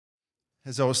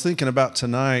As I was thinking about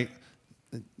tonight,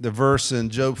 the verse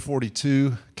in Job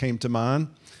 42 came to mind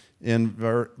in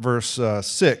verse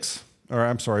 5.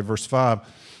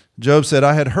 Job said,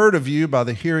 I had heard of you by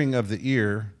the hearing of the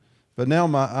ear, but now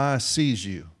my eye sees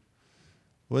you.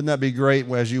 Wouldn't that be great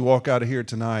as you walk out of here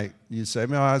tonight? You'd say,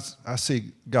 man, I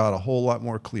see God a whole lot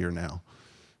more clear now.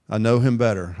 I know him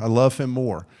better. I love him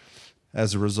more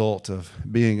as a result of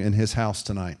being in his house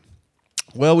tonight.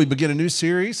 Well, we begin a new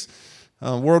series,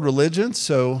 World Religion,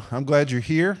 so I'm glad you're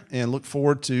here and look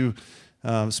forward to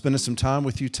spending some time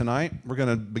with you tonight. We're going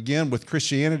to begin with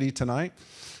Christianity tonight,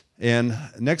 and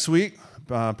next week,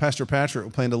 Pastor Patrick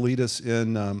will plan to lead us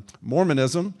in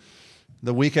Mormonism.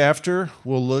 The week after,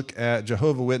 we'll look at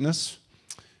Jehovah's Witness,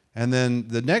 and then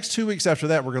the next 2 weeks after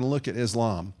that, we're going to look at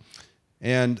Islam.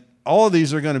 And all of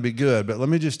these are going to be good, but let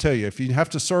me just tell you, if you have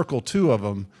to circle two of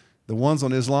them, the ones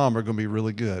on Islam are going to be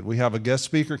really good. We have a guest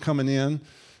speaker coming in,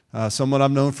 someone I've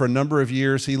known for a number of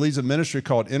years. He leads a ministry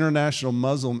called International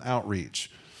Muslim Outreach.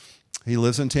 He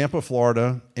lives in Tampa,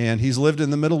 Florida, and he's lived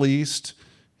in the Middle East.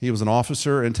 He was an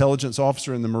officer, intelligence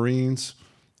officer in the Marines,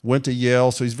 went to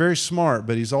Yale, so he's very smart,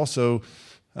 but he's also,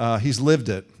 he's lived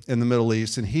it in the Middle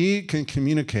East, and he can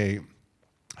communicate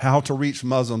how to reach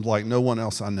Muslims like no one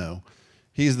else I know.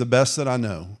 He's the best that I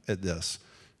know at this.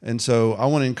 And so I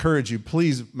want to encourage you,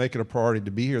 please make it a priority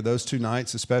to be here those 2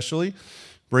 nights especially.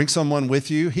 Bring someone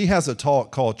with you. He has a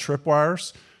talk called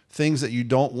Tripwires, things that you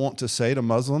don't want to say to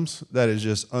Muslims. That is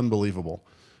just unbelievable.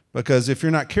 Because if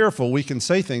you're not careful, we can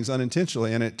say things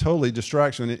unintentionally, and it totally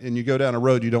distracts you, and you go down a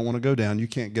road you don't want to go down. You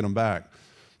can't get them back.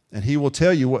 And he will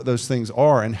tell you what those things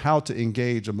are and how to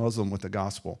engage a Muslim with the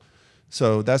gospel.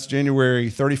 So that's January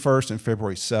 31st and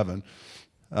February 7th.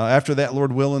 After that,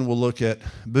 Lord willing, we'll look at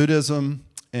Buddhism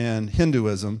and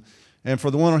Hinduism. And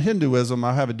for the one on Hinduism,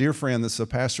 I have a dear friend that's a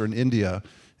pastor in India,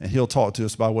 and he'll talk to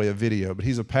us by way of video. But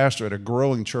he's a pastor at a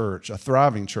growing church, a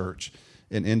thriving church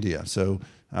in India. So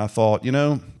I thought,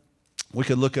 we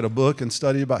could look at a book and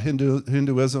study about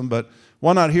Hinduism, but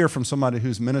why not hear from somebody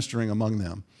who's ministering among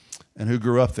them and who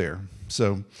grew up there?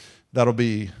 So that'll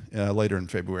be later in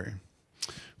February.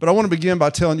 But I want to begin by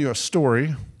telling you a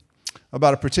story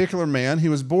about a particular man. He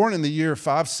was born in the year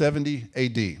 570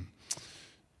 AD.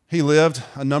 He lived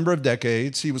a number of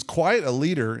decades. He was quite a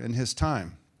leader in his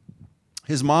time.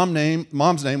 His mom's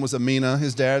name was Amina.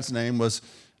 His dad's name was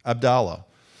Abdallah.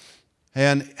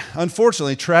 And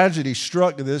unfortunately, tragedy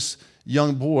struck this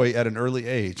young boy at an early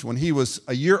age. When he was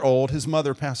a year old, his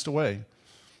mother passed away.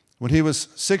 When he was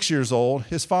 6 years old,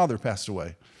 his father passed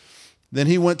away. Then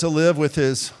he went to live with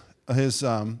his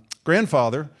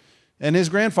grandfather, and his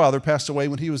grandfather passed away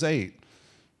when he was 8.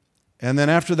 And then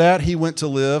after that, he went to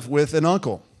live with an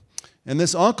uncle. And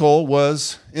this uncle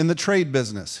was in the trade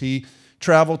business. He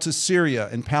traveled to Syria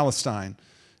and Palestine.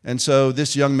 And so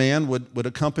this young man would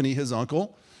accompany his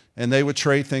uncle, and they would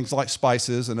trade things like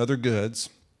spices and other goods.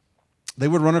 They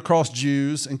would run across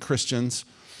Jews and Christians.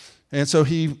 And so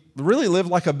he really lived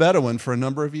like a Bedouin for a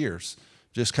number of years,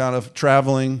 just kind of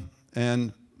traveling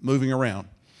and moving around.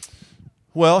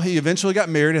 Well, he eventually got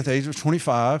married at the age of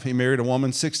 25. He married a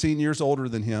woman 16 years older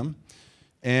than him.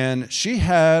 And she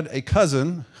had a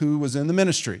cousin who was in the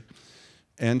ministry.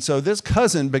 And so this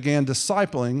cousin began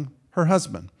discipling her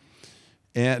husband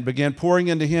and began pouring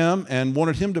into him and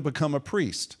wanted him to become a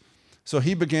priest. So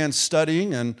he began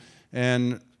studying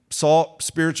and sought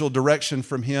spiritual direction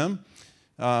from him.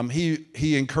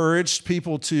 He encouraged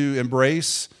people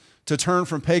to turn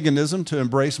from paganism to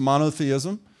embrace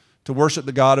monotheism, to worship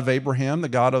the God of Abraham, the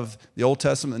God of the Old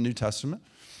Testament and the New Testament.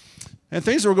 And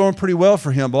things were going pretty well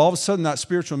for him, but all of a sudden that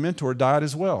spiritual mentor died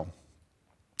as well.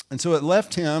 And so it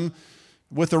left him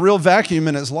with a real vacuum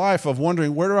in his life of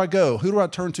wondering, where do I go? Who do I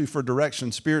turn to for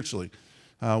direction spiritually?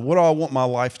 What do I want my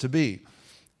life to be?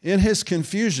 In his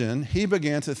confusion, he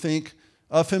began to think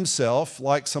of himself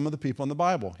like some of the people in the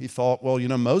Bible. He thought, well,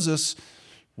 Moses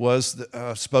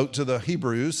spoke to the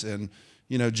Hebrews, and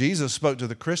Jesus spoke to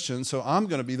the Christians, so I'm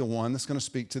going to be the one that's going to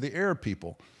speak to the Arab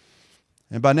people.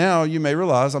 And by now, you may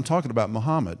realize I'm talking about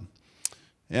Muhammad.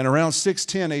 And around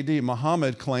 610 AD,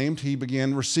 Muhammad claimed he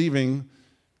began receiving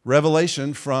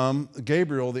revelation from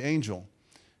Gabriel, the angel.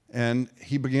 And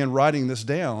he began writing this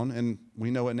down, and we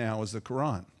know it now as the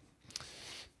Quran.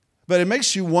 But it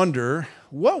makes you wonder,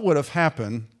 what would have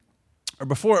happened, or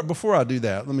before I do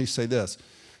that, let me say this.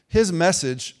 His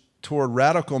message toward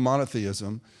radical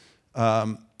monotheism,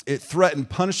 it threatened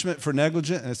punishment for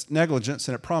negligence,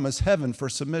 and it promised heaven for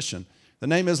submission. The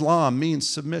name Islam means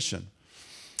submission.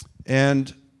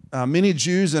 And many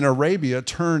Jews in Arabia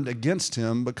turned against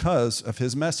him because of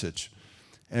his message.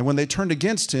 And when they turned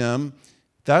against him,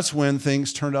 That's when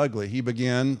things turned ugly. He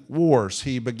began wars.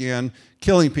 He began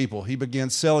killing people. He began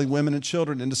selling women and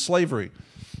children into slavery.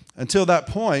 Until that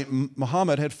point,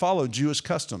 Muhammad had followed Jewish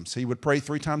customs. He would pray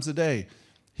 3 times a day.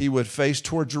 He would face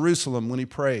toward Jerusalem when he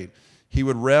prayed. He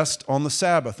would rest on the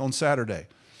Sabbath on Saturday.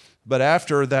 But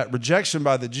after that rejection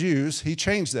by the Jews, he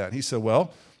changed that. He said,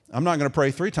 well, I'm not going to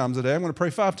pray 3 times a day. I'm going to pray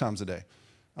 5 times a day.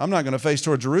 I'm not going to face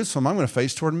toward Jerusalem. I'm going to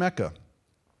face toward Mecca.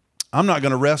 I'm not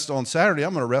going to rest on Saturday.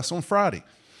 I'm going to rest on Friday.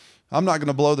 I'm not going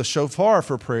to blow the shofar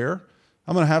for prayer.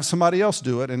 I'm going to have somebody else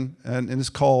do it, and it's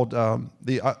called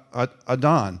the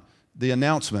adhan, the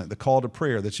announcement, the call to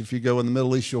prayer, that if you go in the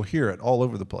Middle East, you'll hear it all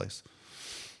over the place.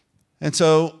 And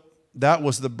so that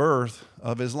was the birth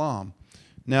of Islam.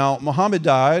 Now, Muhammad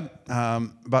died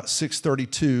about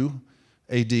 632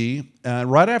 AD,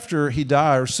 and right after he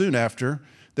died, or soon after,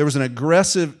 there was an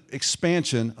aggressive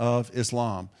expansion of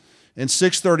Islam. In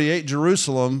 638,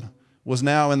 Jerusalem was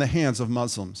now in the hands of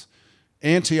Muslims.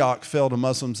 Antioch fell to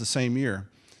Muslims the same year.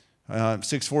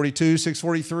 642,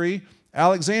 643,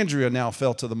 Alexandria now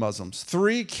fell to the Muslims.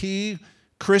 3 key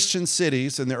Christian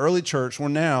cities in the early church were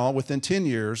now, within 10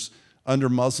 years, under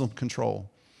Muslim control.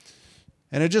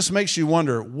 And it just makes you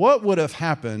wonder, what would have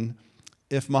happened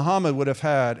if Muhammad would have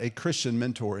had a Christian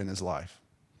mentor in his life?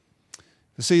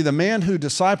 You see, the man who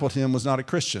discipled him was not a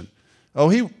Christian. Oh,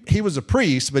 he was a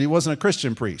priest, but he wasn't a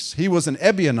Christian priest. He was an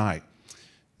Ebionite.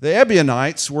 The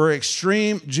Ebionites were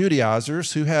extreme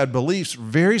Judaizers who had beliefs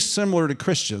very similar to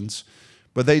Christians,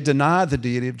 but they denied the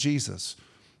deity of Jesus.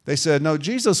 They said, no,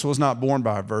 Jesus was not born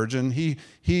by a virgin.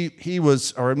 He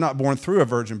was, or not born through a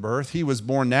virgin birth. He was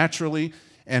born naturally,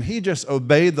 and he just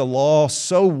obeyed the law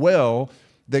so well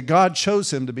that God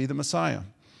chose him to be the Messiah.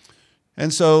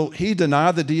 And so he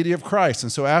denied the deity of Christ.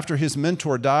 And so after his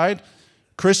mentor died,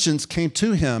 Christians came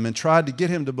to him and tried to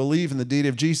get him to believe in the deity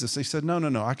of Jesus. They said,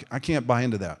 no, I can't buy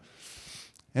into that.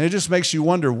 And it just makes you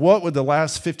wonder, what would the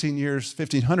last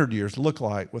 1,500 years look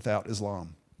like without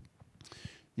Islam?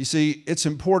 You see, it's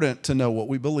important to know what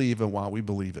we believe and why we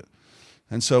believe it.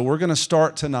 And so we're going to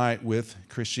start tonight with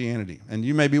Christianity. And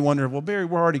you may be wondering, well, Barry,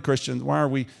 we're already Christians. Why are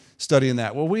we studying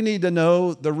that? Well, we need to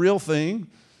know the real thing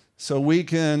so we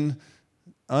can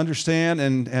understand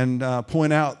and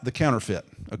point out the counterfeit,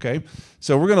 okay?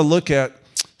 So we're going to look at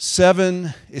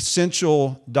 7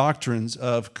 essential doctrines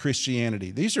of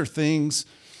Christianity. These are things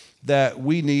that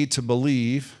we need to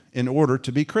believe in order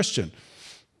to be Christian.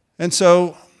 And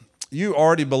so you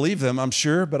already believe them, I'm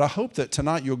sure, but I hope that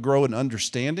tonight you'll grow in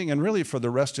understanding, and really for the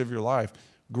rest of your life,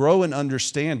 grow in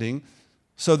understanding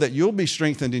so that you'll be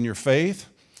strengthened in your faith,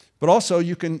 but also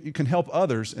you can help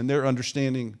others in their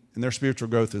understanding and their spiritual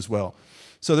growth as well.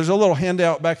 So there's a little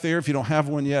handout back there if you don't have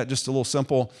one yet, just a little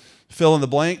simple fill in the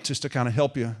blank just to kind of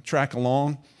help you track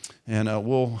along, and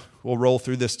we'll roll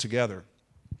through this together.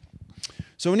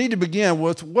 So we need to begin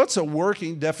with what's a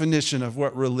working definition of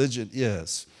what religion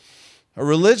is. A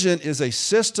religion is a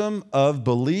system of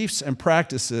beliefs and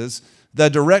practices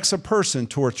that directs a person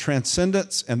toward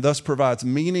transcendence and thus provides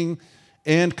meaning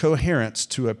and coherence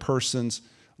to a person's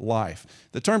life.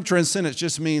 The term transcendence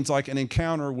just means like an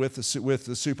encounter with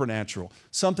the supernatural,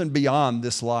 something beyond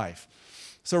this life.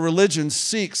 So religion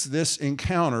seeks this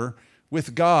encounter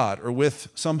with God or with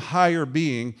some higher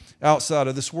being outside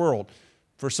of this world.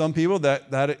 For some people,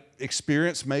 that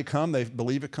experience may come, they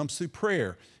believe it comes through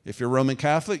prayer. If you're Roman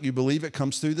Catholic, you believe it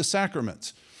comes through the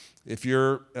sacraments. If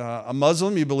you're a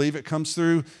Muslim, you believe it comes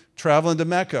through traveling to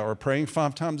Mecca or praying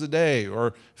 5 times a day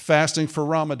or fasting for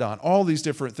Ramadan. All these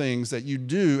different things that you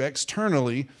do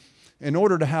externally in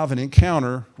order to have an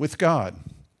encounter with God.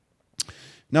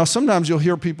 Now, sometimes you'll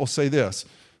hear people say this,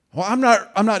 well, I'm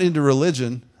not into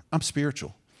religion, I'm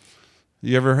spiritual.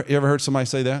 You ever heard somebody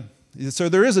say that? So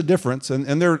there is a difference,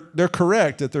 and they're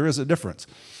correct that there is a difference.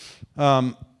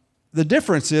 The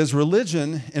difference is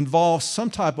religion involves some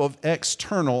type of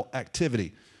external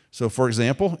activity. So, for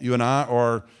example, you and I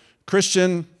are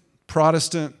Christian,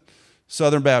 Protestant,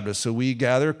 Southern Baptist. So we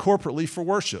gather corporately for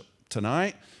worship.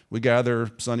 Tonight, we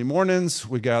gather Sunday mornings.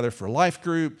 We gather for life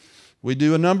group. We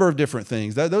do a number of different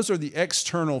things. Those are the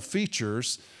external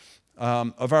features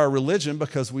of our religion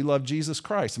because we love Jesus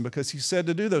Christ and because he said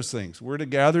to do those things. We're to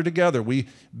gather together. We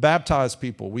baptize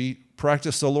people. We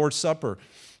practice the Lord's Supper.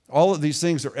 All of these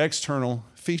things are external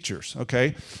features,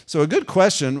 okay? So a good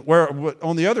question, where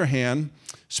on the other hand,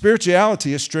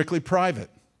 spirituality is strictly private.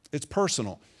 It's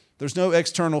personal. There's no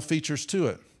external features to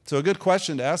it. So a good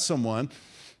question to ask someone,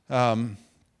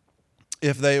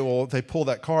 if they pull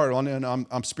that card on, and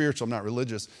I'm spiritual, I'm not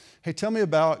religious. Hey, tell me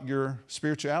about your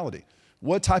spirituality.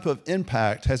 What type of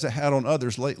impact has it had on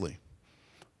others lately?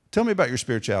 Tell me about your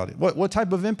spirituality. What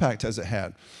type of impact has it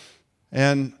had?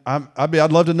 And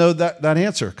I'd love to know that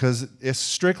answer, because it's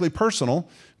strictly personal.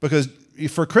 Because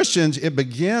for Christians, it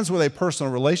begins with a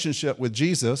personal relationship with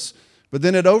Jesus, but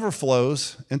then it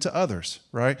overflows into others,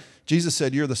 right? Jesus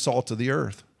said, you're the salt of the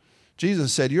earth.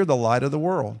 Jesus said, you're the light of the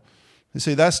world. You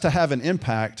see, that's to have an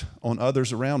impact on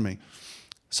others around me.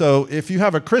 So if you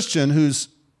have a Christian who's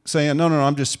saying, no,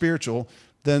 I'm just spiritual,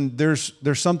 then there's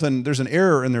an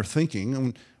error in their thinking,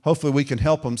 and hopefully we can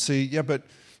help them see, yeah, but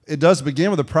it does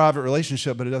begin with a private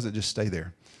relationship, but it doesn't just stay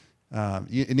there.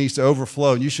 It needs to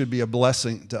overflow, and you should be a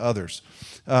blessing to others.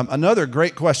 Another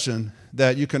great question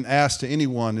that you can ask to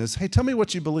anyone is, hey, tell me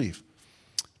what you believe.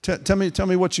 Tell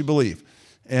me what you believe.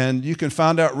 And you can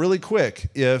find out really quick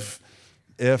if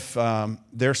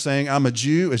they're saying, I'm a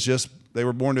Jew, it's just they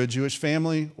were born to a Jewish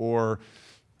family, or,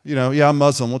 I'm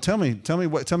Muslim. Well, tell me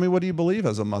what do you believe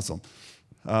as a Muslim?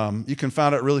 You can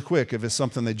find out really quick if it's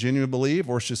something they genuinely believe,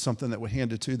 or it's just something that we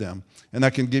handed to them. And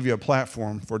that can give you a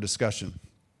platform for discussion.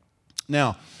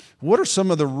 Now, what are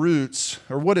some of the roots,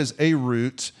 or what is a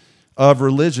root of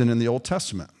religion in the Old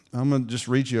Testament? I'm going to just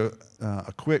read you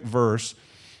a quick verse.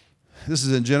 This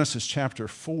is in Genesis chapter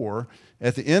 4.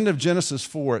 At the end of Genesis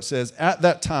 4, it says, at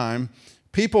that time,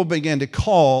 people began to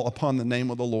call upon the name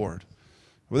of the Lord.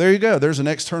 Well, there you go. There's an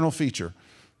external feature.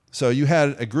 So you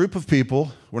had a group of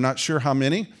people. We're not sure how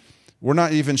many. We're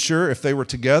not even sure if they were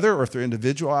together or if they're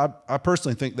individual. I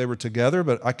personally think they were together,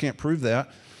 but I can't prove that.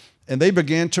 And they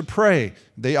began to pray.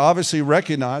 They obviously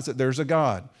recognized that there's a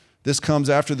God. This comes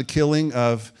after the killing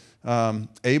of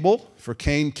Abel, for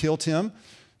Cain killed him.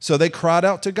 So they cried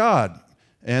out to God,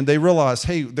 and they realized,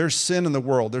 hey, there's sin in the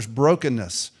world. There's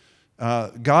brokenness.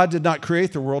 God did not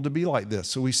create the world to be like this.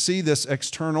 So we see this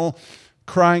external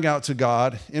crying out to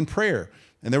God in prayer.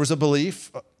 And there was a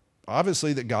belief,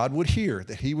 obviously, that God would hear,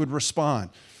 that he would respond.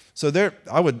 So there,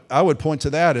 I would point to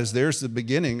that as there's the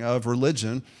beginning of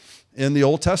religion in the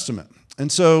Old Testament.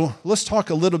 And so let's talk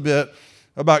a little bit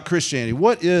about Christianity.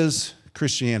 What is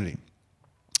Christianity?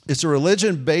 It's a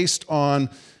religion based on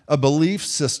a belief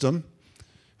system,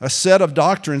 a set of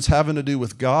doctrines having to do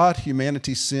with God,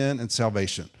 humanity, sin, and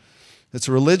salvation. It's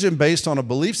a religion based on a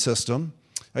belief system,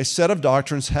 a set of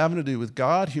doctrines having to do with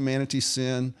God, humanity,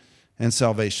 sin, and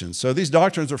salvation. So these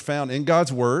doctrines are found in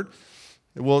God's Word.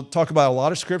 We'll talk about a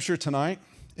lot of Scripture tonight,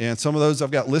 and some of those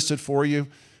I've got listed for you.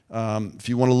 If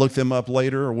you want to look them up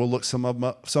later, or we'll look some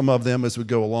of them as we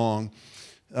go along.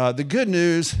 The good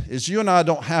news is you and I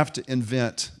don't have to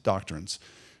invent doctrines.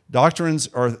 Doctrines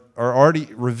are already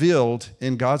revealed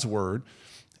in God's Word.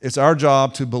 It's our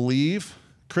job to believe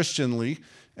Christianly,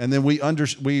 and then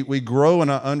we grow in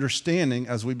our understanding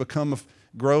as we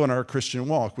grow in our Christian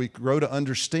walk. We grow to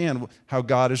understand how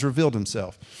God has revealed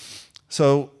himself.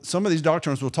 So some of these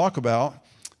doctrines we'll talk about,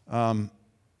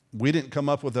 we didn't come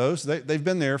up with those. They've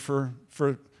been there for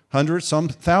hundreds, some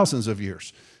thousands of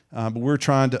years. But we're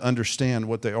trying to understand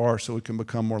what they are so we can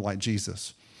become more like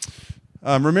Jesus.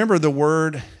 Remember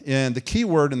the key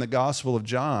word in the Gospel of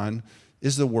John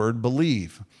is the word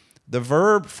believe. The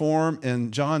verb form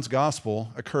in John's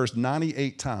Gospel occurs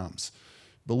 98 times.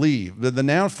 Believe. The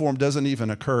noun form doesn't even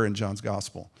occur in John's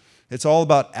Gospel. It's all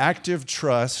about active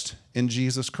trust in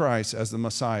Jesus Christ as the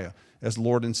Messiah, as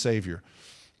Lord and Savior.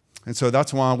 And so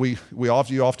that's why you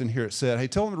often hear it said, hey,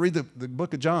 tell them to read the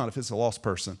book of John if it's a lost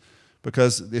person,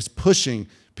 because it's pushing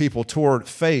people toward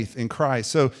faith in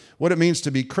Christ. So what it means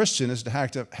to be Christian is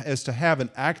to have an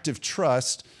active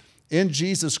trust in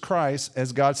Jesus Christ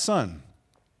as God's Son.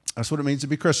 That's what it means to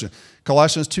be Christian.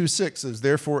 Colossians 2:6 says,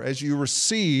 therefore, as you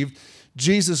received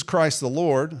Jesus Christ the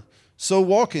Lord, so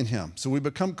walk in him. So we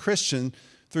become Christian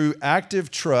through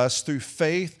active trust, through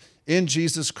faith in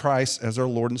Jesus Christ as our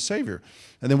Lord and Savior.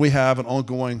 And then we have an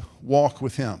ongoing walk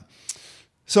with him.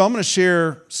 So I'm going to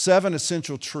share 7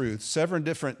 essential truths, 7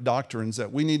 different doctrines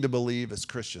that we need to believe as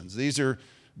Christians. These are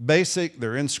basic.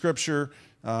 They're in Scripture.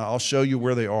 I'll show you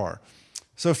where they are.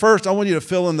 So first, I want you to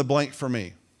fill in the blank for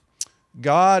me.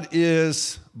 God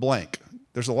is blank.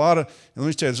 There's a lot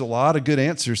of good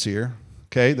answers here.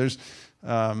 Okay,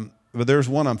 but there's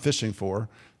one I'm fishing for.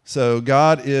 So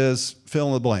God is fill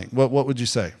in the blank. What would you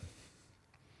say?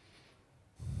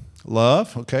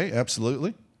 Love. Okay,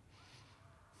 absolutely.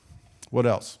 What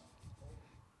else?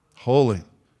 Holy.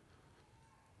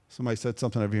 Somebody said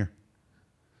something over here.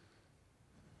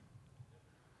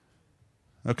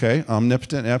 Okay,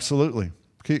 omnipotent. Absolutely.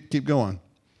 Keep going.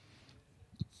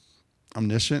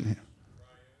 Omniscient.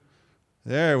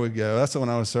 There we go. That's the one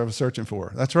I was searching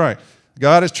for. That's right.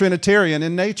 God is Trinitarian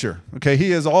in nature. Okay,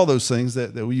 he is all those things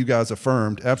that you guys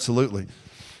affirmed. Absolutely.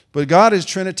 But God is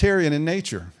Trinitarian in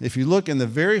nature. If you look in the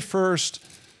very first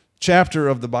chapter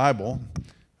of the Bible,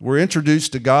 we're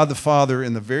introduced to God the Father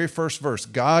in the very first verse.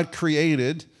 God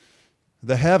created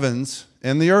the heavens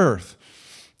and the earth.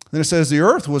 Then it says, the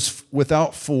earth was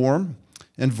without form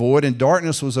and void, and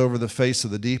darkness was over the face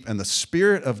of the deep, and the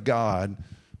Spirit of God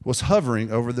was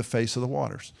hovering over the face of the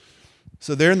waters.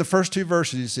 So there in the first two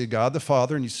verses, you see God the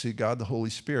Father and you see God the Holy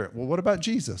Spirit. Well, what about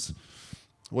Jesus?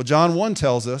 Well, John 1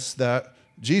 tells us that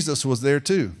Jesus was there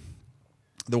too.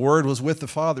 The Word was with the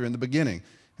Father in the beginning,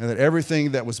 and that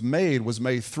everything that was made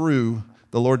through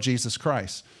the Lord Jesus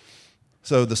Christ.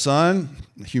 So the Son,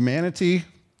 humanity,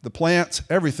 the plants,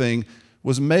 everything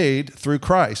was made through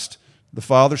Christ. The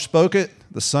Father spoke it,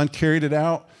 the Son carried it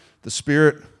out, the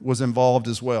Spirit was involved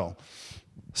as well.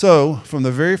 So from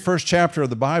the very first chapter of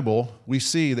the Bible, we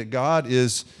see that God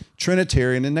is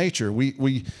Trinitarian in nature.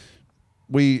 We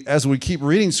as we keep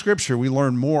reading Scripture, we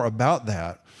learn more about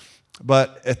that.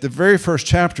 But at the very first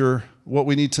chapter, what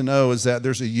we need to know is that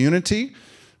there's a unity,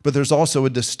 but there's also a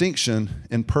distinction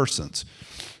in persons.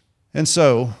 And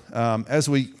so, as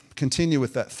we continue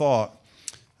with that thought,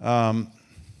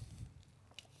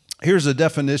 here's a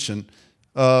definition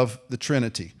of the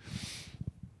Trinity.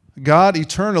 God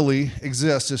eternally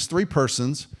exists as three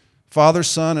persons, Father,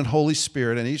 Son, and Holy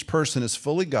Spirit, and each person is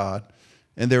fully God,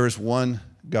 and there is one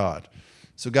God.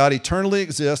 So God eternally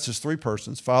exists as three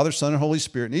persons, Father, Son, and Holy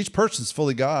Spirit, and each person is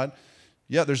fully God,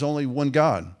 yet there's only one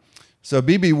God. So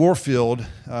B.B. Warfield,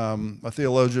 a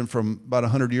theologian from about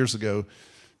 100 years ago,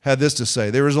 had this to say,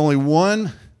 there is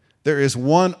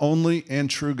one only and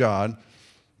true God,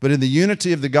 but in the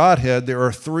unity of the Godhead, there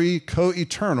are three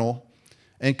co-eternal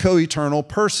and co-equal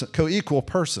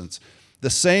persons, the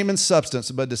same in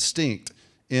substance but distinct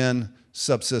in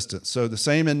subsistence. So the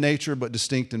same in nature but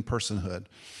distinct in personhood.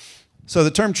 So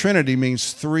the term Trinity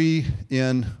means three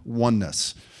in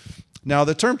oneness. Now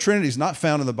the term Trinity is not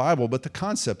found in the Bible, but the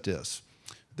concept is.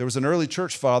 There was an early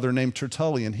church father named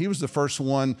Tertullian. He was the first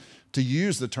one to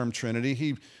use the term Trinity.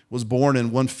 He was born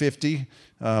in 150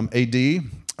 AD,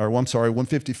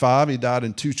 155. He died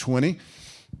in 220.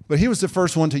 But he was the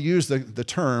first one to use the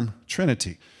term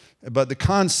Trinity. But the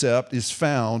concept is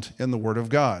found in the Word of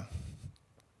God.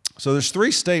 So there's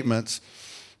three statements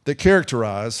that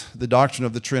characterize the doctrine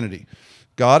of the Trinity.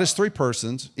 God is three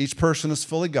persons. Each person is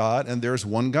fully God, and there is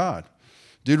one God.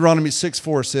 Deuteronomy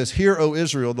 6:4 says, "Hear, O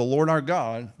Israel, the Lord our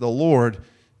God, the Lord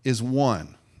is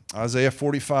one." Isaiah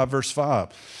 45, verse 5,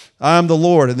 "I am the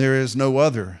Lord, and there is no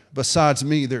other. Besides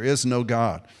me, there is no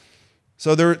God."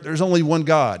 So there's only one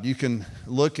God. You can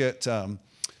look at the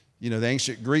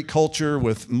ancient Greek culture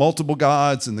with multiple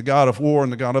gods, and the God of war,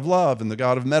 and the God of love, and the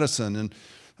God of medicine,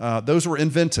 and those were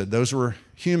invented. Those were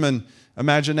human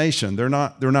imagination. They're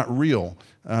not real.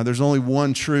 There's only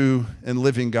one true and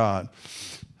living God.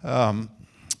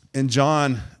 In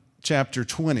John chapter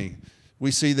 20,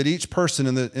 we see that each person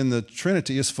in the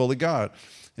Trinity is fully God.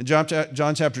 In John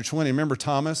chapter 20, remember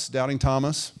Thomas, doubting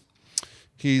Thomas?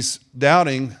 He's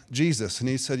doubting Jesus, and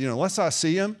he said, unless I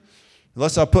see him,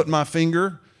 unless I put my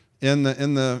finger in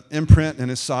the imprint in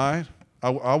his side,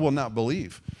 I will not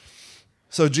believe.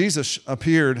 So Jesus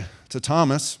appeared to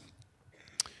Thomas,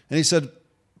 and he said,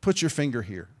 put your finger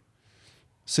here.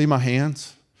 See my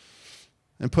hands?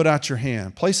 And put out your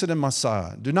hand. Place it in my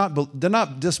side. Do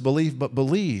not disbelieve, but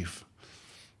believe.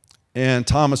 And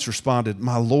Thomas responded,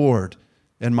 my Lord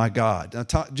and my God.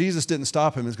 Now, Jesus didn't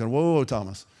stop him. He's going, whoa,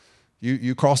 Thomas.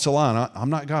 You crossed the line. I'm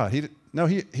not God.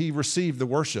 He received the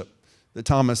worship that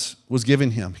Thomas was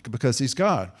giving him because he's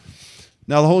God.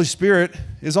 Now, the Holy Spirit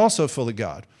is also fully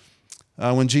God.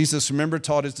 When Jesus, remember,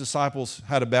 taught his disciples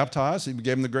how to baptize, he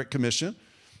gave them the Great Commission.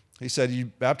 He said, you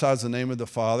baptize in the name of the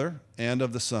Father and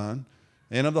of the Son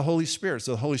and of the Holy Spirit.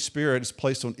 So the Holy Spirit is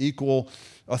placed on equal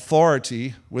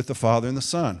authority with the Father and the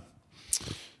Son.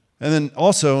 And then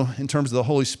also, in terms of the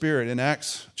Holy Spirit, in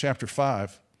Acts chapter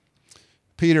 5,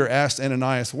 Peter asked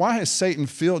Ananias, why has Satan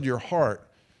filled your heart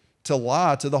to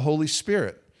lie to the Holy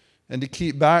Spirit and to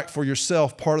keep back for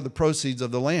yourself part of the proceeds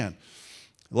of the land?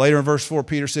 Later in verse 4,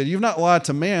 Peter said, you've not lied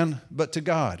to man, but to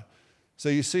God. So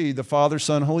you see, the Father,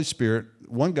 Son, Holy Spirit,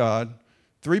 one God,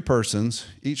 three persons,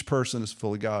 each person is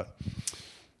fully God.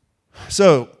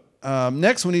 So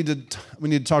next we need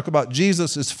to talk about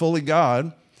Jesus is fully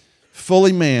God,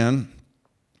 fully man,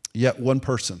 yet one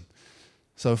person.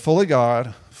 So fully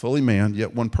God, fully man,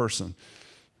 yet one person.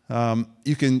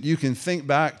 You can think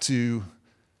back to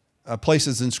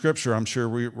places in Scripture, I'm sure,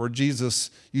 where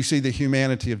Jesus, you see the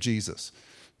humanity of Jesus.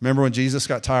 Remember when Jesus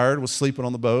got tired, was sleeping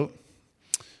on the boat?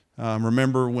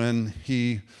 Remember when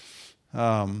he,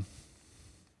 I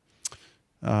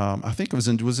think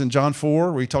it was in John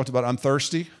 4 where he talked about, I'm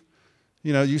thirsty.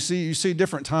 You see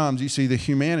different times, you see the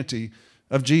humanity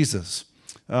of Jesus.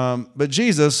 But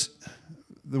Jesus,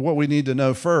 what we need to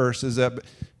know first is that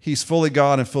he's fully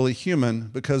God and fully human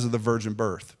because of the virgin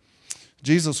birth.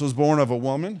 Jesus was born of a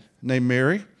woman named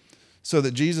Mary so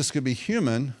that Jesus could be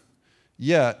human,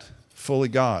 yet fully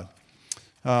God.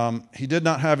 He did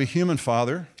not have a human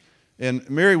father, and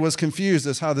Mary was confused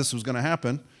as how this was going to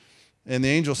happen. And the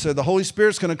angel said, the Holy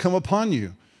Spirit's going to come upon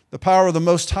you. The power of the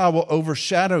Most High will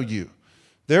overshadow you.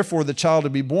 Therefore, the child to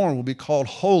be born will be called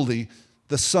Holy,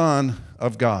 the Son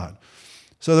of God.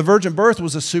 So the virgin birth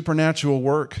was a supernatural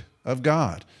work of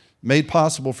God, made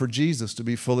possible for Jesus to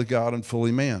be fully God and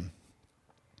fully man.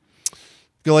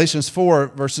 Galatians 4,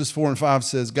 verses 4 and 5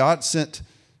 says, God sent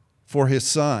for his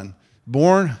Son,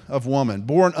 born of woman,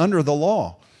 born under the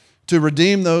law, to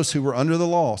redeem those who were under the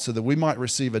law, so that we might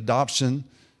receive adoption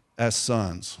as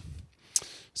sons.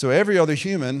 So every other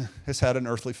human has had an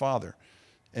earthly father.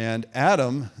 And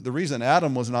Adam, the reason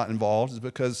Adam was not involved is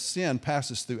because sin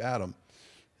passes through Adam.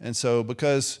 And so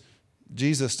because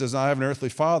Jesus does not have an earthly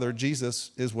father,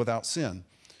 Jesus is without sin.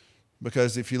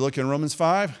 Because if you look in Romans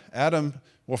 5,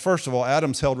 first of all,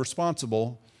 Adam's held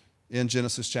responsible in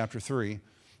Genesis chapter 3.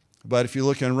 But if you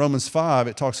look in Romans 5,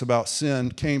 it talks about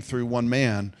sin came through one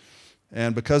man,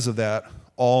 and because of that,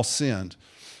 all sinned.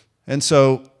 And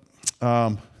so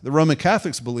the Roman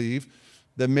Catholics believe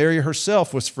that Mary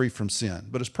herself was free from sin.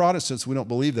 But as Protestants, we don't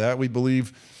believe that. We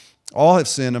believe all have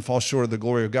sinned and fall short of the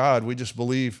glory of God. We just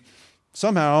believe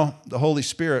somehow the Holy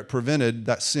Spirit prevented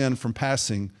that sin from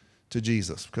passing to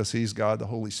Jesus because he's God, the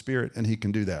Holy Spirit, and he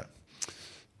can do that.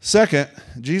 Second,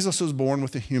 Jesus was born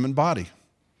with a human body.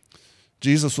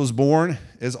 Jesus was born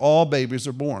as all babies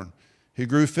are born. He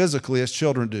grew physically as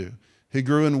children do. He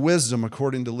grew in wisdom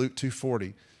according to Luke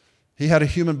 2:40. He had a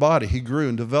human body. He grew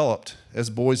and developed as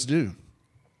boys do.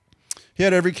 He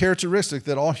had every characteristic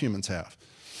that all humans have.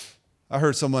 I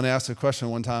heard someone ask a question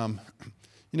one time.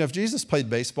 If Jesus played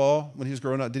baseball when he was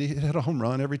growing up, did he hit a home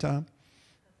run every time?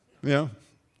 I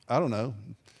don't know.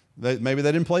 Maybe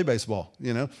they didn't play baseball,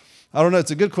 I don't know.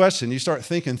 It's a good question. You start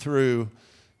thinking through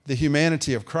the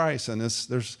humanity of Christ, and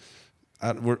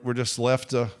we're just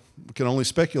left we can only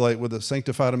speculate with a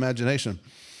sanctified imagination.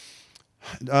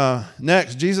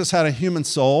 Next, Jesus had a human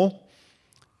soul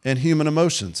and human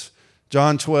emotions.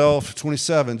 John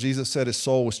 12:27, Jesus said his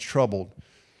soul was troubled.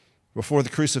 Before the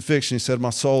crucifixion, he said, my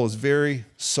soul is very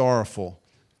sorrowful,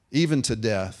 even to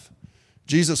death.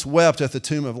 Jesus wept at the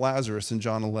tomb of Lazarus in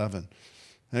John 11.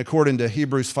 And according to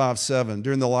Hebrews 5:7,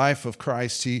 during the life of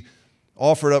Christ, he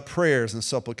offered up prayers and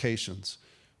supplications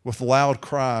with loud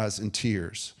cries and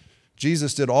tears.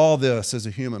 Jesus did all this as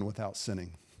a human without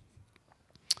sinning.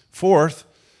 Fourth,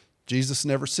 Jesus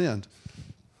never sinned.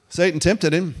 Satan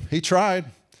tempted him. He tried.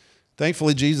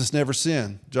 Thankfully, Jesus never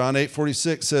sinned. John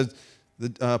 8:46 said,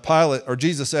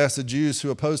 Jesus asked the Jews who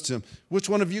opposed him, which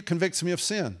one of you convicts me of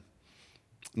sin?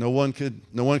 No one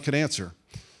could answer.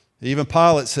 Even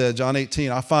Pilate said, John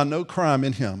 18, I find no crime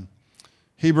in him.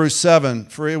 Hebrews 7,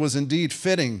 for it was indeed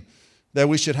fitting that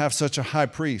we should have such a high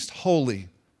priest, holy,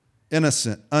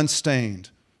 innocent, unstained,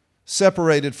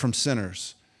 separated from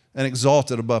sinners, and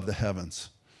exalted above the heavens.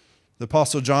 The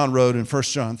Apostle John wrote in 1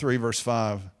 John 3, verse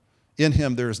 5, in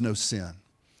him there is no sin.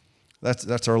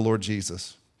 That's our Lord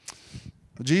Jesus.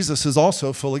 Jesus is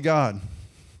also fully God.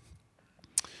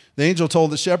 The angel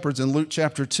told the shepherds in Luke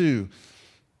chapter 2,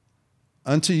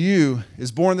 unto you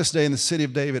is born this day in the city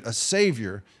of David a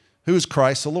Savior who is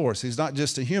Christ the Lord. So he's not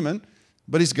just a human,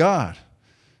 but he's God.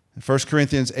 In 1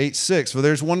 Corinthians 8:6, for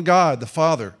there's one God, the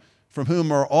Father, from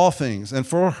whom are all things and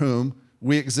for whom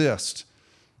we exist,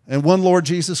 and one Lord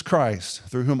Jesus Christ,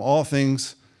 through whom all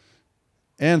things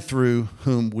and through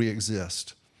whom we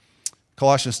exist.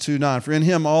 Colossians 2:9, for in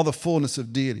him all the fullness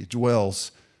of deity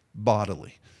dwells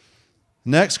bodily.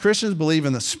 Next, Christians believe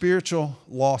in the spiritual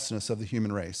lostness of the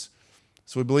human race.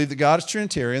 So we believe that God is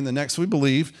Trinitarian. The next, we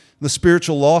believe in the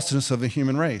spiritual lostness of the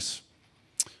human race.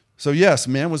 So yes,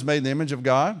 man was made in the image of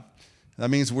God. That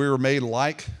means we were made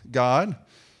like God.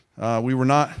 We're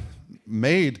not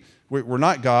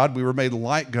God. We were made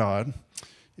like God.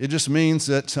 It just means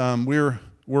that we're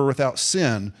without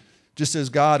sin, just as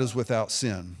God is without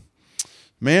sin.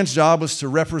 Man's job was to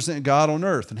represent God on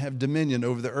earth and have dominion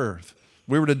over the earth.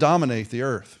 We were to dominate the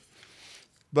earth.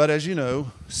 But as you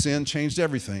know, sin changed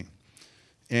everything.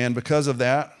 And because of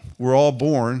that, we're all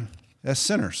born as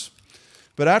sinners.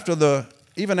 But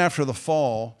even after the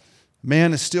fall,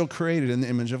 man is still created in the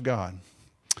image of God.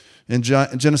 In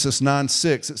Genesis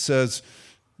 9:6, it says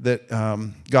that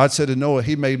God said to Noah,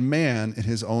 he made man in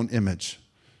his own image.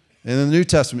 And in the New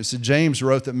Testament, it said James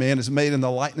wrote that man is made in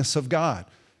the likeness of God.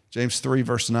 James 3,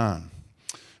 verse 9.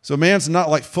 So man's not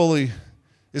as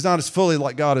fully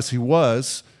like God as he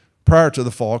was prior to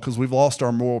the fall because we've lost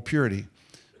our moral purity,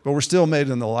 but we're still made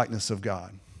in the likeness of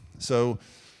God. So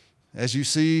as you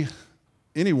see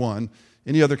anyone,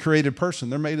 any other created person,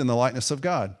 they're made in the likeness of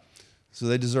God. So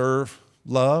they deserve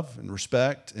love and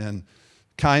respect and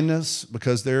kindness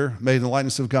because they're made in the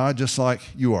likeness of God just like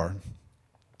you are.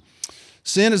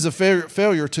 Sin is a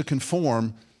failure to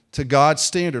conform to God's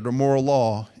standard or moral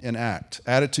law in act,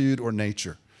 attitude, or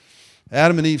nature.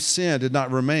 Adam and Eve's sin did not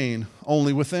remain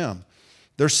only with them.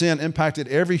 Their sin impacted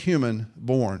every human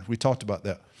born. We talked about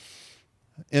that.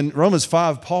 In Romans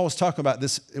 5, Paul was talking about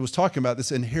this. It was talking about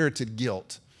this inherited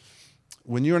guilt.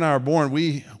 When you and I are born,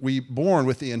 we born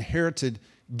with the inherited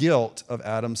guilt of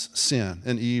Adam's sin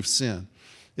and Eve's sin.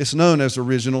 It's known as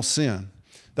original sin.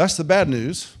 That's the bad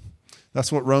news.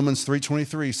 That's what Romans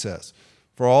 3:23 says.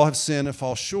 For all have sinned and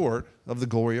fall short of the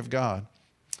glory of God.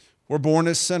 We're born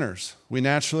as sinners. We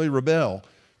naturally rebel.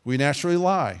 We naturally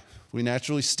lie. We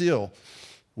naturally steal.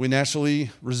 We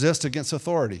naturally resist against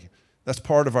authority. That's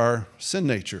part of our sin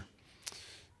nature.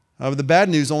 But the bad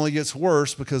news only gets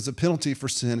worse because the penalty for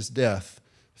sin is death,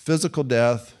 physical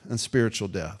death and spiritual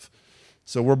death.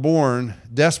 So we're born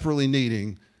desperately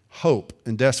needing hope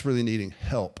and desperately needing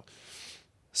help.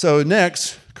 So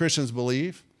next, Christians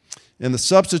believe in the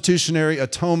substitutionary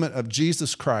atonement of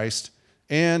Jesus Christ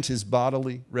and his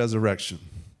bodily resurrection.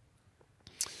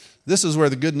 This is where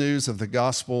the good news of the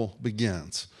gospel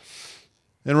begins.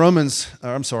 In 1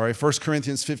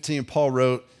 Corinthians 15, Paul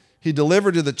wrote, he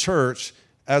delivered to the church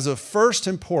as of first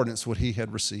importance what he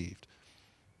had received.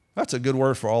 That's a good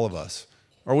word for all of us.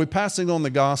 Are we passing on the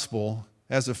gospel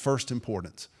as of first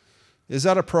importance? Is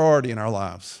that a priority in our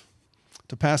lives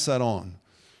to pass that on?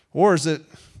 Or is it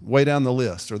way down the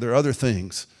list? Are there other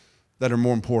things that are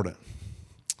more important?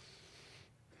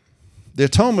 The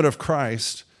atonement of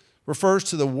Christ refers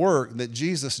to the work that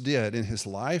Jesus did in his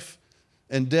life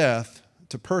and death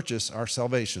to purchase our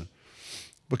salvation.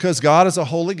 Because God is a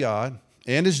holy God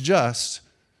and is just,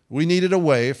 we needed a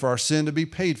way for our sin to be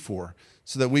paid for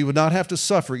so that we would not have to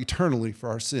suffer eternally for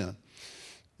our sin.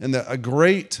 And a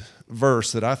great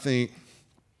verse that I think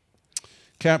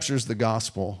captures the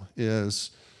gospel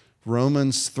is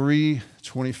Romans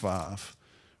 3:25.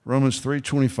 Romans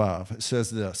 3:25. It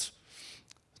says this,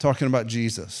 talking about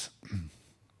Jesus,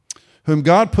 whom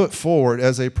God put forward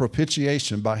as a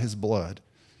propitiation by his blood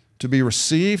to be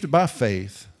received by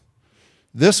faith.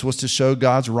 This was to show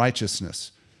God's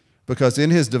righteousness, because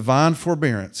in his divine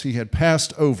forbearance he had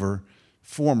passed over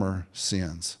former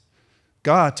sins.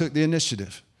 God took the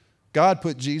initiative. God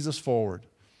put Jesus forward,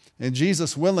 and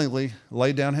Jesus willingly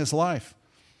laid down his life.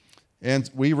 And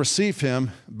we receive him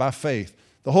by faith.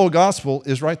 The whole gospel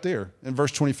is right there in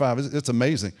verse 25. It's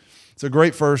amazing. It's a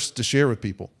great verse to share with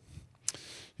people.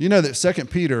 You know that 2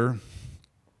 Peter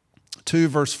 2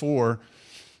 verse 4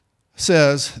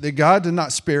 says that God did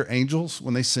not spare angels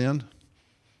when they sinned.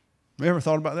 Have you ever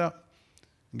thought about that?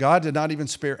 God did not even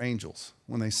spare angels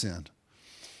when they sinned.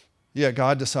 Yet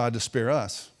God decided to spare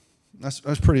us. That's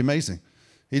pretty amazing.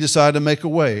 He decided to make a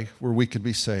way where we could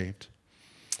be saved.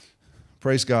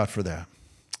 Praise God for that.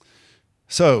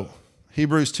 So,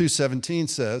 Hebrews 2:17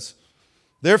 says,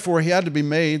 therefore he had to be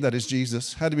made, that is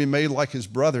Jesus, had to be made like his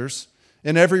brothers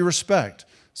in every respect,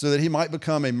 so that he might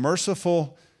become a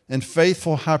merciful and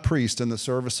faithful high priest in the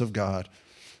service of God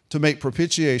to make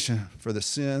propitiation for the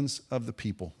sins of the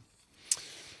people.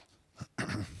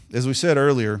 As we said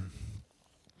earlier,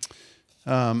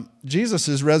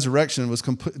 Jesus' resurrection was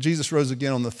Jesus rose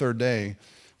again on the third day,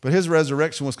 but his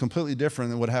resurrection was completely different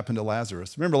than what happened to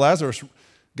Lazarus. Remember, Lazarus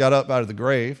got up out of the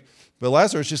grave, but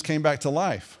Lazarus just came back to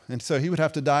life, and so he would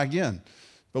have to die again.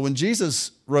 But when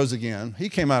Jesus rose again, he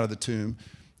came out of the tomb.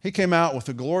 He came out with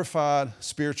a glorified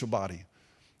spiritual body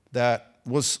that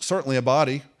was certainly a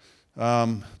body,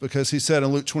 because he said in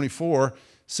Luke 24,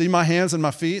 see my hands and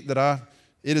my feet, that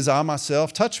it is I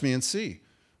myself, touch me and see.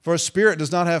 For a spirit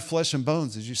does not have flesh and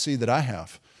bones as you see that I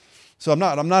have. So I'm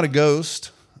not a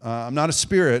ghost. I'm not a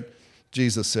spirit,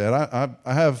 Jesus said.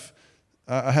 I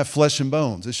have flesh and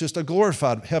bones. It's just a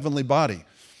glorified heavenly body.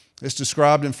 It's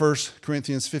described in 1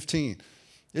 Corinthians 15.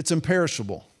 It's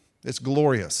imperishable. It's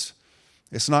glorious.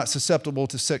 It's not susceptible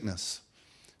to sickness.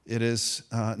 It is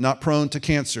not prone to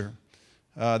cancer.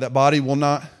 That body will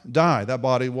not die. That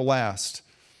body will last.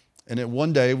 And it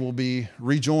one day will be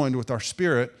rejoined with our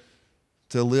spirit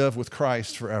to live with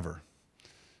Christ forever.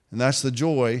 And that's the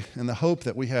joy and the hope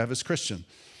that we have as Christians.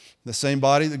 The same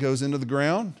body that goes into the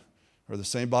ground, or the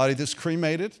same body that's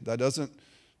cremated, that doesn't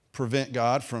prevent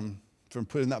God from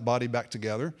putting that body back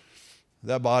together.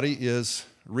 That body is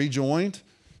rejoined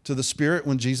to the Spirit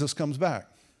when Jesus comes back.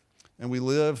 And we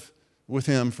live with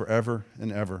him forever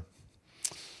and ever.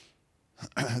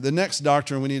 The next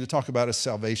doctrine we need to talk about is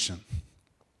salvation.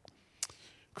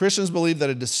 Christians believe that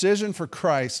a decision for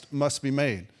Christ must be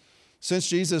made. Since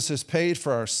Jesus has paid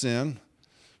for our sin,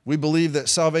 we believe that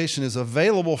salvation is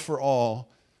available for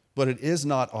all, but it is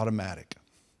not automatic.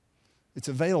 It's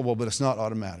available, but it's not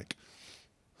automatic.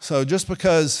 So just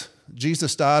because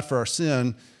Jesus died for our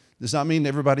sin does not mean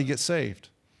everybody gets saved.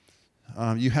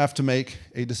 You have to make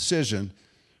a decision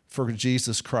for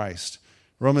Jesus Christ.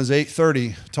 Romans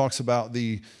 8:30 talks about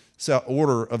the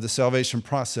order of the salvation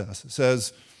process. It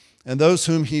says, and those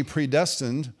whom he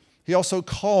predestined, he also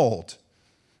called.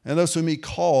 And those whom he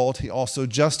called, he also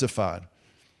justified.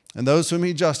 And those whom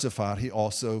he justified, he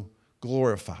also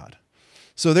glorified.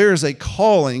 So there is a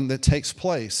calling that takes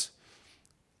place.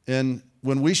 And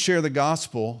when we share the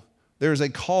gospel, there is a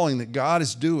calling that God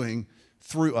is doing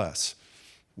through us.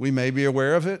 We may be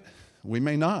aware of it, we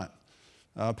may not.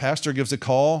 Pastor gives a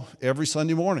call every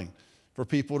Sunday morning for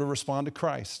people to respond to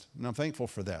Christ, and I'm thankful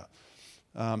for that.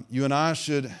 You and I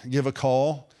should give a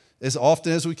call as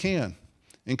often as we can,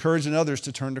 encouraging others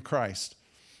to turn to Christ.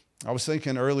 I was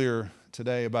thinking earlier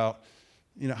today about,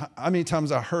 how many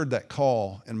times I heard that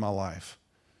call in my life.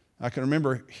 I can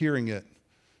remember hearing it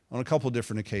on a couple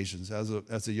different occasions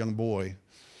as a young boy,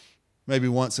 maybe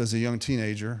once as a young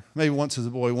teenager, maybe once as a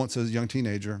boy, once as a young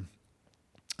teenager,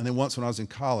 and then once when I was in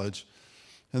college,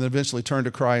 and then eventually turned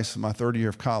to Christ in my third year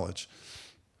of college.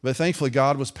 But thankfully,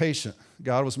 God was patient.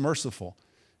 God was merciful,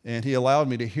 and he allowed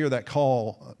me to hear that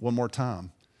call one more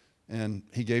time, and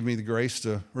he gave me the grace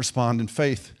to respond in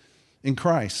faith in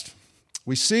Christ.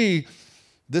 We see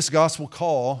this gospel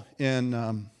call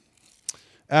in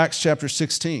Acts chapter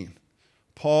 16.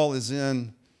 Paul is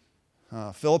in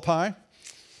Philippi.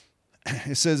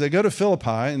 It says they go to Philippi,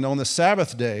 and on the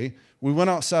Sabbath day, we went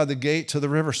outside the gate to the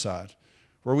riverside,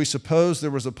 where we supposed there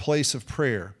was a place of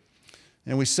prayer.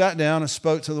 And we sat down and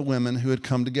spoke to the women who had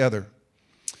come together.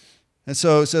 And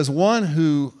so it says one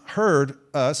who heard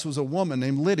us was a woman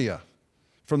named Lydia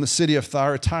from the city of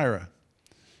Thyatira,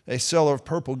 a seller of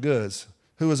purple goods,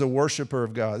 who was a worshiper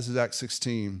of God. This is Acts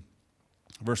 16,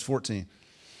 verse 14.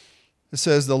 It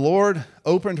says, the Lord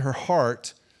opened her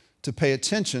heart to pay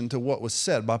attention to what was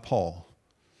said by Paul.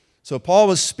 So Paul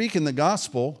was speaking the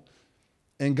gospel,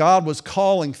 and God was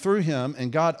calling through him,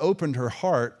 and God opened her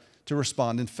heart to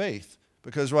respond in faith,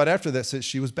 because right after that says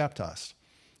she was baptized.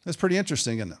 That's pretty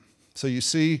interesting, isn't it? So you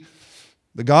see,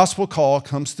 the gospel call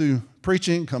comes through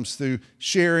preaching, comes through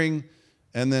sharing,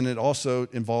 and then it also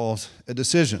involves a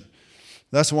decision.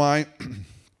 That's why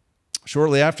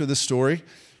shortly after this story,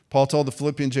 Paul told the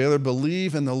Philippian jailer,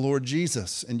 believe in the Lord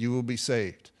Jesus and you will be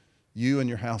saved, you and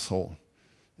your household.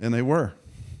 And they were.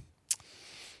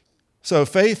 So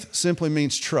faith simply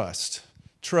means trust,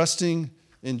 trusting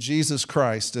in Jesus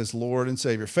Christ as Lord and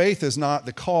Savior. Faith is not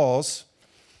the cause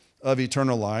of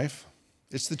eternal life.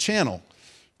 It's the channel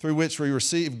through which we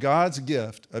receive God's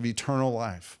gift of eternal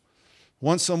life.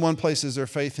 Once someone places their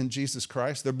faith in Jesus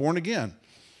Christ, they're born again.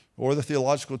 Or the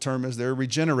theological term is they're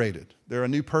regenerated. They're a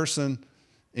new person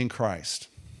in Christ.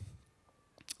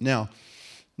 Now,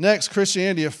 next,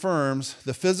 Christianity affirms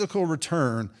the physical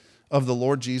return of the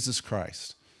Lord Jesus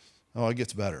Christ. Oh, it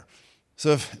gets better.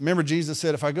 So remember Jesus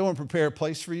said, if I go and prepare a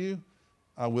place for you,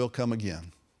 I will come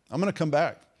again. I'm going to come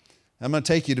back. I'm going to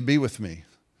take you to be with me,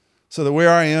 so that where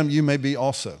I am, you may be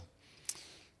also.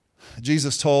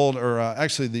 Jesus told,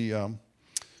 the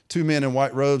two men in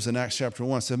white robes in Acts chapter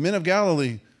 1 said, men of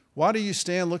Galilee, why do you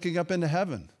stand looking up into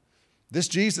heaven? This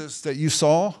Jesus that you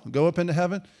saw go up into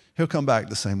heaven, he'll come back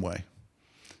the same way.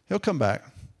 He'll come back.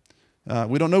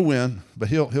 We don't know when, but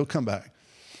he'll come back.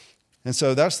 And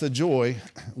so that's the joy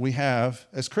we have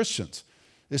as Christians,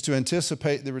 is to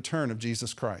anticipate the return of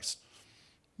Jesus Christ.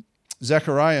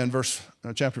 Zechariah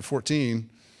in chapter 14,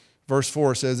 verse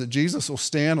 4 says that Jesus will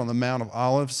stand on the Mount of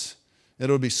Olives. It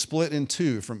will be split in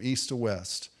two from east to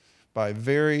west by a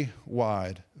very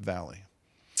wide valley.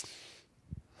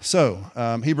 So,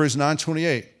 Hebrews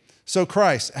 9:28. So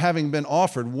Christ, having been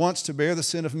offered once to bear the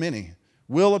sin of many,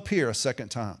 will appear a second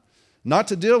time, not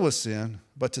to deal with sin,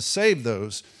 but to save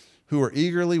those who are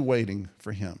eagerly waiting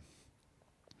for him.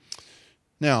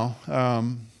 Now,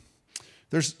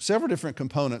 there's several different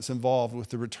components involved with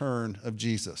the return of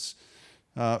Jesus.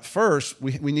 First,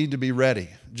 we need to be ready.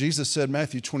 Jesus said,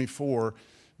 Matthew 24,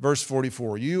 verse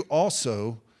 44, you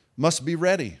also must be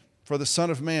ready, for the Son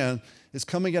of Man is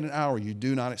coming at an hour you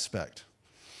do not expect.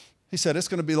 He said it's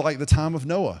going to be like the time of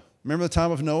Noah. Remember the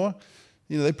time of Noah?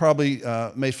 They probably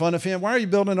made fun of him. Why are you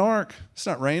building an ark? It's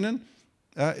not raining.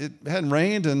 It hadn't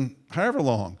rained in however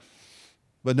long.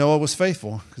 But Noah was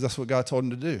faithful, because that's what God told him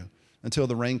to do, until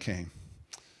the rain came.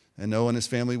 And Noah and his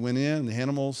family went in, the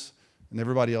animals, and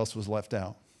everybody else was left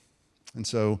out. And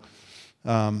so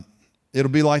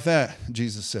it'll be like that,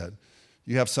 Jesus said.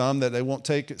 You have some that they won't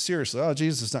take it seriously. Oh,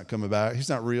 Jesus is not coming back. He's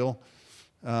not real.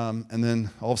 And then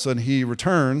all of a sudden he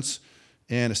returns,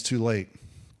 and it's too late.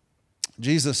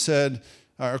 Jesus said,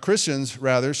 or Christians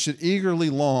rather, should eagerly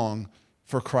long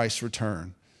for Christ's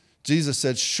return. Jesus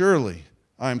said, surely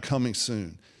I am coming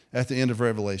soon, at the end of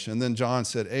Revelation. And then John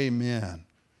said, amen.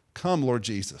 Come, Lord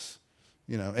Jesus.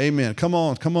 Amen. Come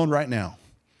on right now.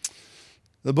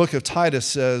 The book of Titus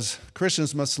says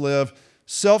Christians must live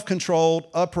self-controlled,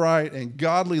 upright, and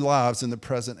godly lives in the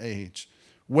present age,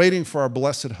 waiting for our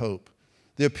blessed hope,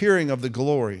 the appearing of the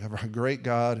glory of our great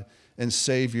God and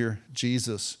Savior,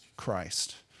 Jesus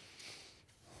Christ.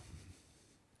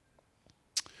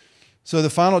 So the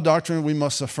final doctrine we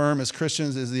must affirm as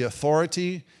Christians is the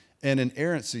authority and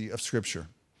inerrancy of Scripture.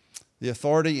 The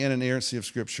authority and inerrancy of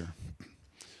Scripture.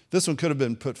 This one could have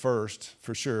been put first,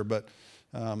 for sure, but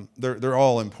they're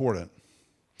all important.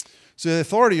 So the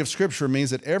authority of Scripture means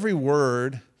that every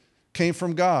word came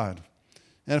from God.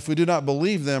 And if we do not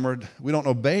believe them or we don't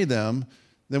obey them,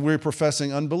 then we're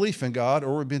professing unbelief in God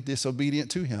or we're being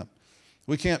disobedient to Him.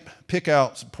 We can't pick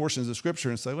out portions of Scripture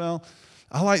and say, well,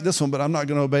 I like this one, but I'm not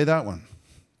going to obey that one.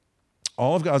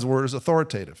 All of God's word is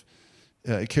authoritative.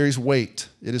 It carries weight.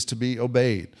 It is to be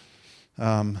obeyed.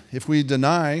 If we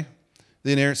deny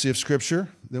the inerrancy of Scripture,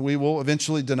 then we will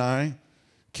eventually deny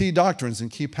key doctrines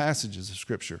and key passages of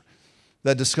Scripture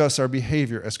that discuss our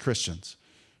behavior as Christians.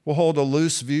 We'll hold a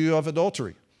loose view of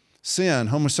adultery, sin,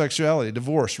 homosexuality,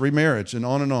 divorce, remarriage, and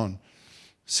on and on.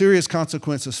 Serious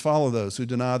consequences follow those who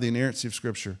deny the inerrancy of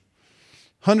Scripture.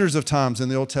 Hundreds of times in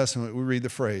the Old Testament, we read the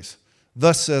phrase,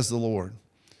 thus says the Lord,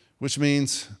 which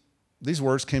means these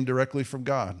words came directly from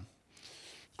God.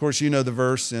 Of course, you know the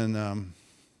verse in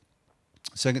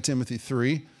 2 Timothy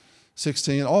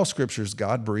 3:16, all Scripture is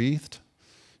God-breathed.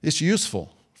 It's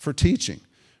useful for teaching,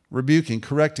 rebuking,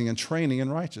 correcting, and training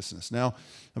in righteousness. Now,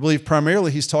 I believe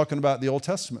primarily he's talking about the Old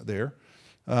Testament there.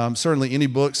 Certainly any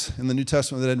books in the New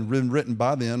Testament that had been written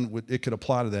by then, it could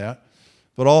apply to that.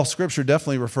 But all Scripture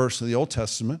definitely refers to the Old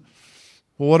Testament.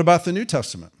 Well, what about the New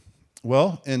Testament?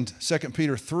 Well, in 2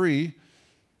 Peter 3,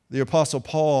 the Apostle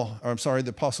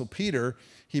Peter,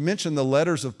 he mentioned the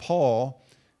letters of Paul,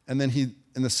 and then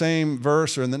in the same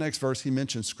verse or in the next verse, he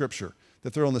mentioned Scripture,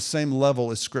 that they're on the same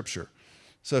level as Scripture.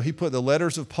 So he put the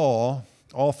letters of Paul,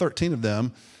 all 13 of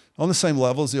them, on the same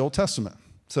level as the Old Testament.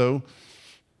 So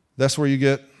that's where you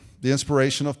get the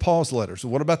inspiration of Paul's letters. So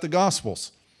what about the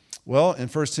Gospels? Well, in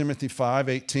 1 Timothy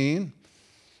 5:18,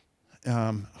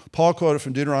 Paul quoted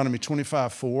from Deuteronomy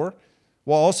 25:4,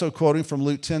 while also quoting from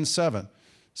Luke 10:7.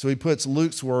 So he puts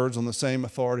Luke's words on the same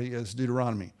authority as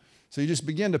Deuteronomy. So you just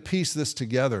begin to piece this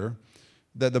together,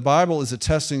 that the Bible is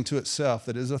attesting to itself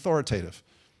that it is authoritative,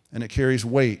 and it carries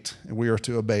weight, and we are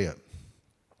to obey it.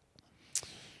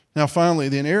 Now, finally,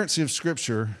 the inerrancy of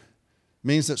Scripture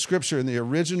means that Scripture in the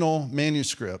original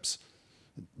manuscripts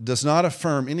does not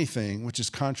affirm anything which is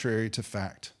contrary to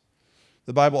fact.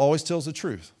 The Bible always tells the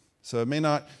truth. So it may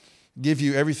not give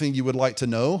you everything you would like to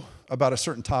know about a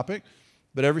certain topic,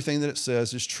 but everything that it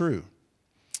says is true.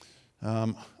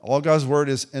 All God's word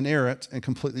is inerrant and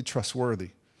completely trustworthy.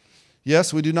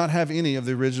 Yes, we do not have any of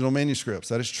the original manuscripts.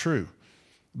 That is true.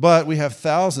 But we have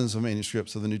thousands of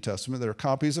manuscripts of the New Testament that are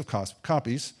copies of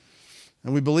copies,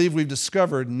 and we believe we've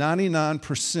discovered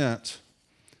 99%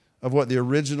 of what the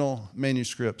original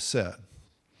manuscript said.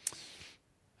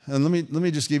 And let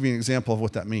me just give you an example of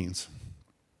what that means.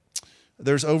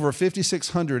 There's over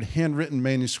 5,600 handwritten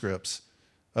manuscripts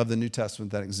of the New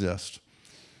Testament that exist.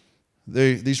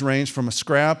 These range from a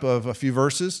scrap of a few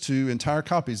verses to entire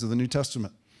copies of the New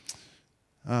Testament.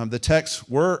 The texts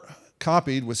were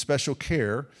copied with special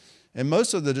care, and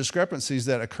most of the discrepancies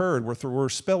that occurred were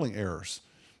spelling errors.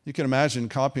 You can imagine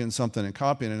copying something and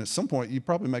copying, and at some point you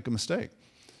probably make a mistake.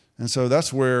 And so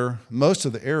that's where most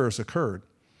of the errors occurred.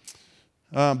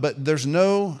 But there's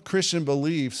no Christian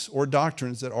beliefs or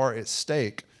doctrines that are at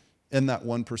stake in that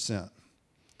 1%.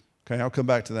 Okay, I'll come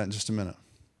back to that in just a minute.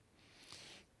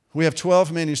 We have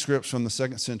 12 manuscripts from the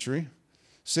 2nd century,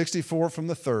 64 from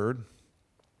the 3rd,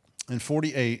 and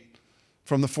 48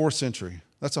 from the 4th century.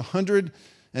 That's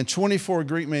 124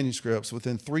 Greek manuscripts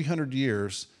within 300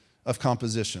 years of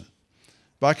composition.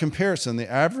 By comparison, the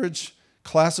average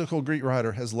classical Greek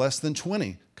writer has less than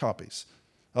 20 copies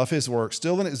of his work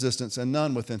still in existence, and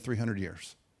none within 300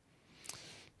 years.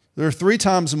 There are 3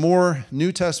 times more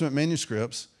New Testament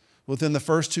manuscripts within the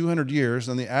first 200 years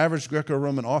than the average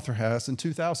Greco-Roman author has in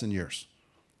 2,000 years.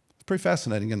 It's pretty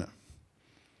fascinating, isn't it?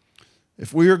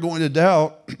 If we are going to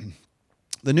doubt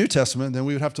the New Testament, then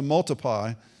we would have to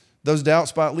multiply those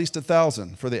doubts by at least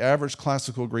 1,000 for the average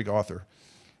classical Greek author.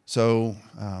 So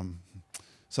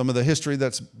some of the history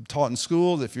that's taught in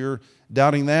schools, if you're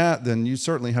doubting that, then you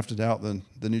certainly have to doubt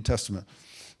the New Testament.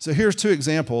 So here's two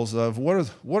examples of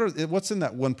what's in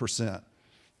that 1%.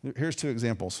 Here's two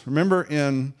examples. Remember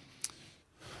in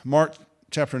Mark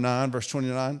chapter 9, verse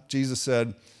 29, Jesus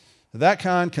said, that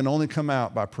kind can only come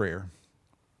out by prayer.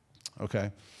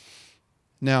 Okay.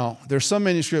 Now, there's some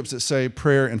manuscripts that say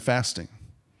prayer and fasting.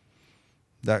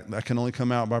 That can only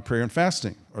come out by prayer and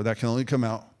fasting, or that can only come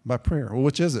out by prayer. Well,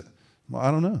 which is it? Well, I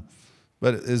don't know.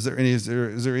 But is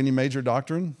there any major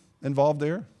doctrine involved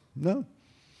there? No,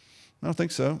 I don't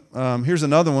think so. Here's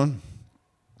another one.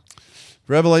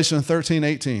 Revelation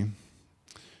 13:18.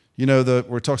 You know,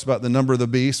 where it talks about the number of the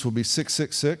beast will be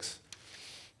 666.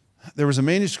 There was a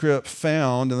manuscript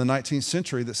found in the 19th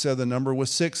century that said the number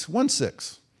was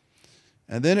 616.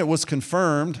 And then it was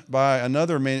confirmed by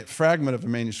another fragment of a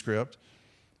manuscript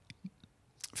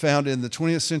found in the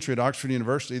 20th century at Oxford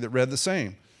University that read the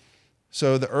same.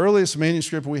 So the earliest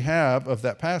manuscript we have of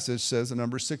that passage says the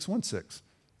number is 616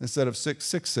 instead of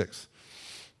 666.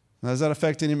 Now, does that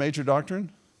affect any major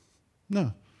doctrine?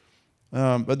 No.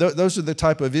 But those are the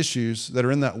type of issues that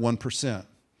are in that 1%.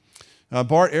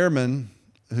 Bart Ehrman,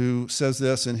 who says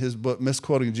this in his book,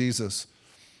 Misquoting Jesus,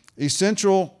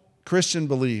 essential Christian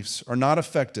beliefs are not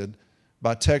affected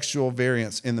by textual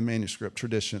variance in the manuscript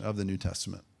tradition of the New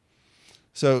Testament.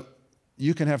 So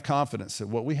you can have confidence that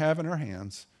what we have in our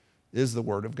hands is the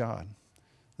Word of God,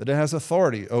 that it has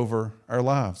authority over our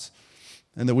lives,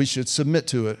 and that we should submit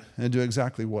to it and do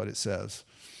exactly what it says.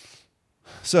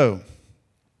 So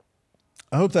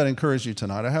I hope that encouraged you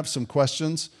tonight. I have some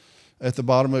questions at the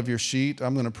bottom of your sheet.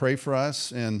 I'm going to pray for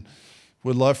us and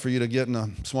would love for you to get in a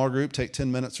small group, take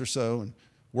 10 minutes or so, and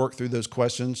work through those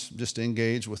questions just to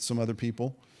engage with some other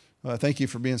people. Thank you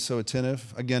for being so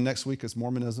attentive. Again, next week is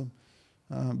Mormonism.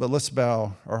 But let's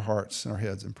bow our hearts and our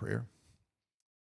heads in prayer.